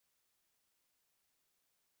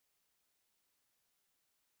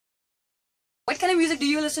kind of music do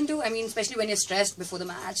you listen to? I mean, especially when you're stressed before the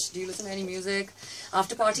match. Do you listen to any music?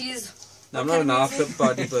 After parties? I'm not an after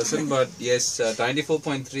party person, but yes,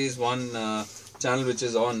 94.3 is one channel which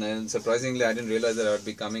is on, and surprisingly I didn't realize that I would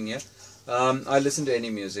be coming here. I listen to any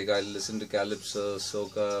music. I listen to Calypso,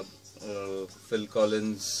 Soca, Phil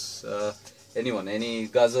Collins, anyone, any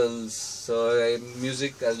ghazals. So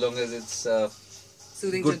music, as long as it's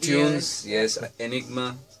Soothing good to tunes. the ear. Yes,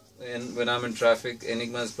 Enigma. And when I'm in traffic,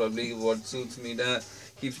 Enigma is probably what suits me.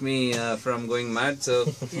 Keeps me from going mad. So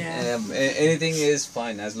Yeah. anything is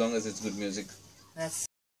fine as long as it's good music. That's